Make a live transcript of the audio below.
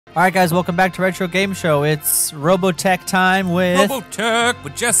Alright guys, welcome back to Retro Game Show. It's Robotech time with... Robotech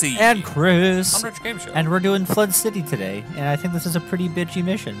with Jesse. And Chris. On Retro Game Show. And we're doing Flood City today. And I think this is a pretty bitchy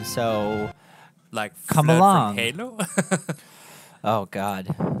mission, so... Like come Flood along. From Halo? Oh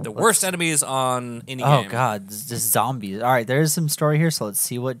god. The worst enemies on any game. Oh god, just zombies. Alright, there's some story here, so let's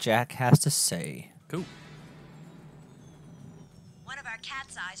see what Jack has to say. Cool. One of our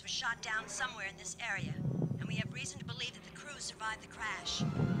cat's eyes was shot down somewhere in this area, and we have reason to believe that the crew survived the crash.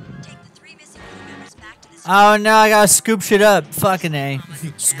 Take the 3 missing crew members back to this... Oh no, I gotta scoop shit up. Fucking A.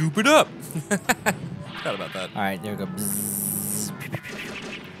 Scoop it up. Forgot about that. Alright, there we go. Bzzz.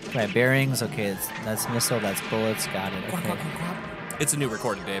 Right, bearings. Okay, that's missile, that's bullets. Got it. Okay. It's a new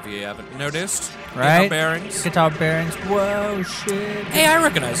recording day if you haven't noticed. Right? Guitar bearings. Guitar bearings. Whoa, shit. Hey, I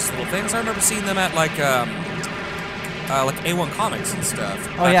recognize these little things. I remember seeing them at like A1 Comics and stuff.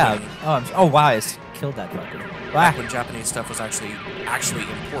 Oh yeah. Oh wow, I just killed that fucker. Back when Japanese stuff was actually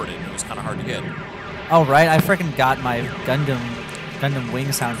imported, it was kind of hard to get. Oh right, I freaking got my Gundam Wing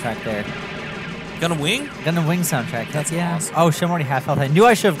soundtrack there. Gundam Wing? Gundam Wing soundtrack. Heck yeah. Awesome. Oh shit, I'm already half health. I knew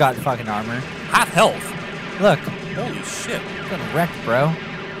I should have gotten fucking armor. Half health. Look. Holy shit. I'm getting wrecked, bro.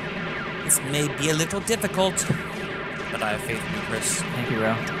 This may be a little difficult, but I have faith in you, Chris. Thank you,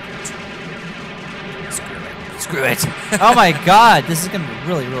 bro. Screw it. Oh my god, this is gonna be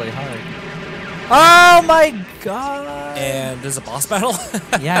really, really hard. Oh my god. And there's a boss battle?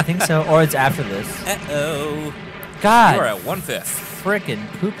 Yeah, I think so. Or it's after this. Uh-oh. God. You are at 1/5. Frickin'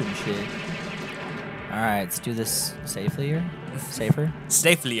 pooping shit. Alright, let's do this safely here. Safer.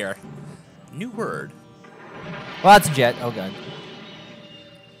 Safelier. New word. Well, that's a jet. Oh god.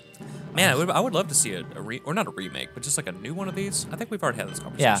 Man, I would love to see or not a remake, but just like a new one of these. I think we've already had this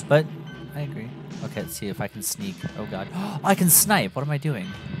conversation. Yeah, but I agree. Okay, let's see if I can sneak. Oh god. I can snipe. What am I doing?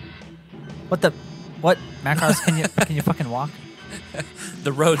 What? Macross, can you fucking walk?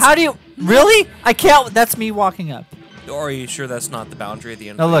 The roads. How do you really? I can't. That's me walking up. Or are you sure that's not the boundary at the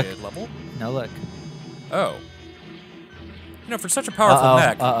end No, of look. the level? No, look. Oh. You know, for such a powerful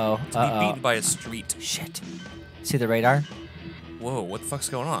mech, to be beaten by a street. Shit. See the radar? Whoa, what the fuck's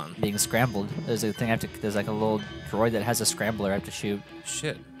going on? Being scrambled. There's a thing I have to. There's like a little droid that has a scrambler I have to shoot.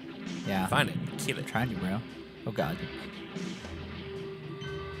 Shit. Yeah. Find it. Kill it. I'm trying to, bro. Oh god.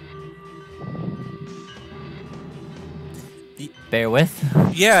 Bear with.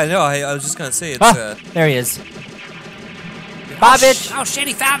 Yeah, no, I was just gonna say it's. There he is. Oh, Bye, bitch. Oh shit,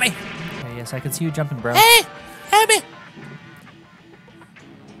 he found me. Okay, yes, I can see you jumping, bro. Hey, help me.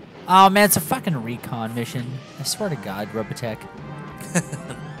 Oh man, it's a fucking recon mission. I swear to God, Robotech.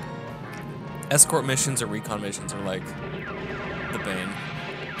 Escort missions or recon missions are like the bane.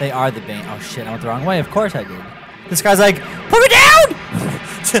 They are the bane. Oh shit, I went the wrong way. Of course I did. This guy's like, put me down!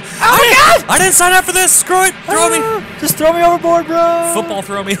 Oh god! I didn't sign up for this. Screw it. Throw me. Just throw me overboard, bro. Football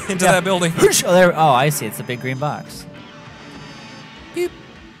throw me into that building. Oh, there. Oh, I see. It's the big green box. Beep.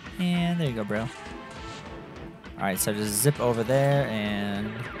 And there you go, bro. All right, so just zip over there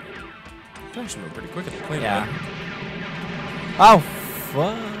and. It's actually moving pretty quick at the plane. Yeah. Oh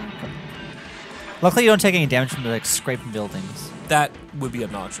fuck. Luckily, you don't take any damage from like scraping buildings. That would be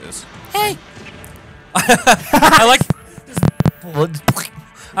obnoxious. Hey. I like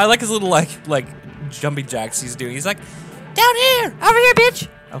his little like jumping jacks he's doing. He's like, down here, over here, bitch.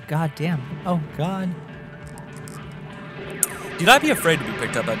 Oh god damn. Oh god. Dude, I'd be afraid to be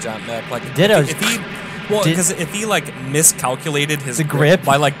picked up by giant mech. Like, Ditto. If he, well, because if he like miscalculated his grip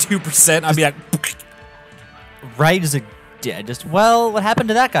by like 2%, I'd be like, right as a dead. Just well, what happened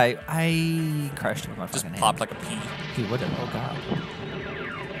to that guy? I crushed him with my just fucking popped hand. like a pea. He would have. Oh god.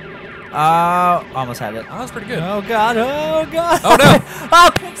 Oh, almost had it. Oh, that was pretty good. Oh god. Oh god. Oh no. Oh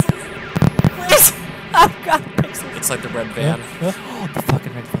pixels. Please. Oh god. Pixels. It's like the red van. Oh, the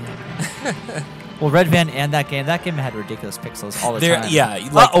fucking red van. Well, red van and that game had ridiculous pixels all the time. Yeah,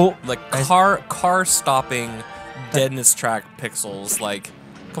 like car stopping, dead in its track pixels. Like,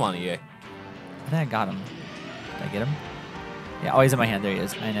 come on, EA. I think I got him. Did I get him? Yeah. Oh, he's in my hand. There he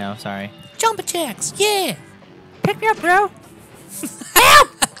is. I know. Sorry. Jump attacks. Yeah. Pick me up, bro. Help!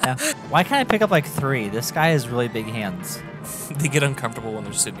 Yeah. Why can't I pick up like 3? This guy has really big hands. They get uncomfortable when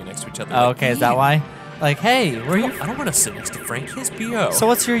they're sitting next to each other. Oh, like, okay. Is that why? Like, hey, where are you? I don't want to sit next to Frank. His BO. So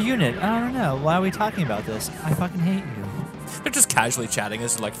what's your unit? I don't know. Why are we talking about this? I fucking hate you. They're just casually chatting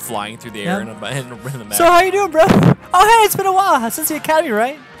as they're like flying through the air in a map. So how you doing, bro? Oh, hey, it's been a while since the academy,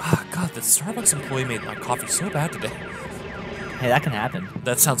 right? Oh, God, the Starbucks employee made my coffee so bad today. Hey, that can happen.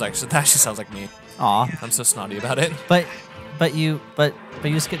 That actually sounds like me. Aw. I'm so snotty about it. But you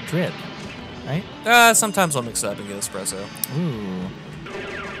just get drip, right? Sometimes I'll mix it up and get espresso. Ooh.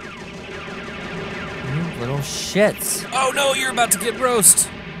 You little shits. Oh no, you're about to get roast.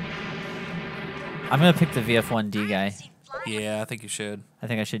 I'm gonna pick the VF1D guy. Yeah, I think you should. I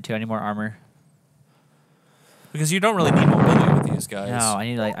think I should too. I need more armor. Because you don't really need mobility with these guys. No,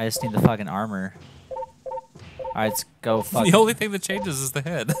 I just need the fucking armor. All right, let's go. Fuck. The only thing that changes is the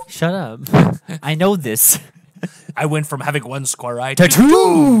head. Shut up. I know this. I went from having one square eye to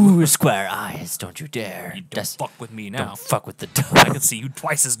 2 square eyes. Don't you dare. You don't fuck with me now. Don't fuck with the I can see you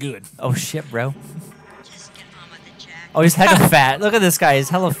twice as good. Oh shit, bro. Just get on with it, Jack. Oh, he's hella fat. Look at this guy. He's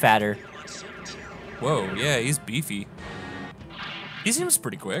hella fatter. Whoa, yeah, he's beefy. He seems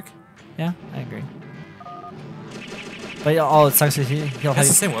pretty quick. Yeah, I agree. But all it sucks is he'll Has have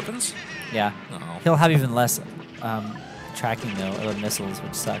the same weapons? yeah. Uh-oh. He'll have even less tracking though, or missiles,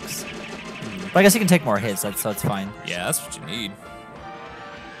 which sucks. But I guess he can take more hits, so it's fine. Yeah, that's what you need.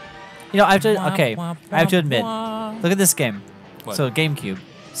 You know, I have to admit, look at this game. What? So GameCube.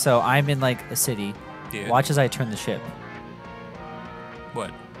 So I'm in like a city. Yeah. Watch as I turn the ship.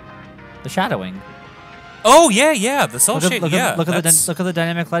 What? The shadowing. Oh yeah, the cell shade. Look Yeah, at the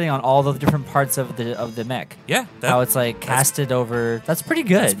dynamic lighting on all the different parts of the mech. yeah. How it's like casted over. That's pretty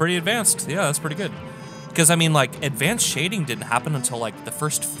good. That's pretty advanced. Yeah, that's pretty good. Because I mean, like, advanced shading didn't happen until like the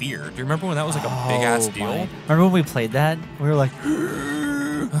first Fear. Do you remember when that was like a big ass deal? Remember when we played that? We were like,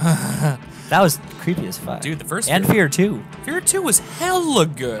 that was creepy as fuck. Dude, the first and Fear 2. Fear 2 was hella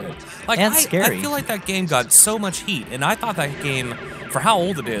good. Like, And I scary. feel like that game got so much heat, and I thought that game, for how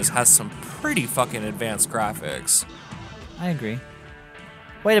old it is, has some pretty fucking advanced graphics. I agree.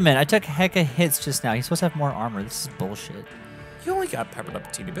 Wait a minute, I took hecka hits just now. He's supposed to have more armor. This is bullshit. You only got peppered up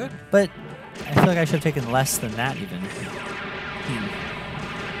a teeny bit. But I feel like I should have taken less than that even.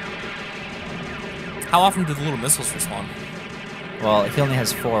 How often do the little missiles respawn? Well, he only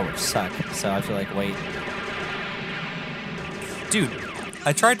has 4, which suck. So I feel like, wait. Dude,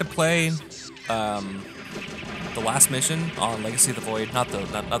 I tried to play the last mission on Legacy of the Void, not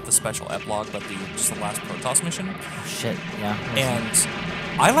the special epilogue, but just the last Protoss mission. Oh, shit, yeah. And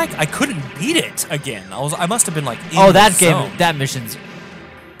I couldn't beat it again. I must have been like in Oh, that the game, zone. that mission's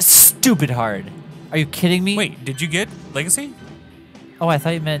stupid hard. Are you kidding me? Wait, did you get Legacy? Oh, I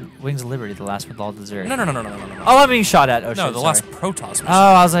thought you meant Wings of Liberty, the last one with all dessert. No. Oh, I'm being shot at. Oh, No, shit, the sorry. last Protoss mission. Oh,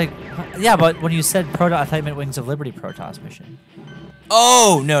 I was like, yeah, but when you said Protoss, I thought you meant Wings of Liberty Protoss mission.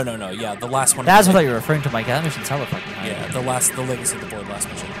 Oh, no. Yeah, the last one. That's what I thought you were referring to. My God, that mission's hella fucking hard. Yeah, the Legacy of the Void last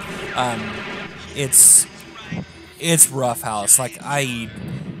mission. It's rough house. Like I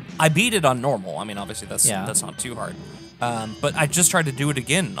beat it on normal. I mean, obviously that's not too hard. But I just tried to do it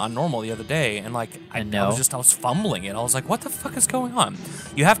again on normal the other day, and like I was fumbling it. I was like, what the fuck is going on?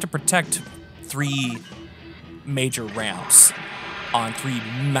 You have to protect 3 major ramps on 3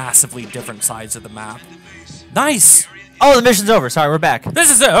 massively different sides of the map. Nice. Oh, the mission's over. Sorry, we're back.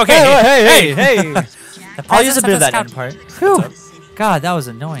 This is it. Okay. Hey. I'll use a bit of that end part. Whew. God, that was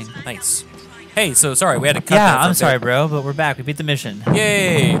annoying. Nice. Hey, so sorry, we had to cut Yeah, that for I'm a sorry, bit. bro, but we're back. We beat the mission.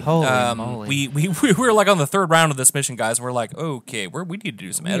 Yay! Holy moly. We were like on the 3rd round of this mission, guys. We're like, okay, we need to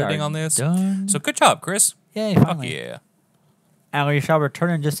do some editing are on this. done. So good job, Chris. Yay, Fuck finally. yeah. And we shall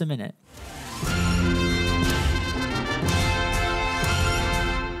return in just a minute.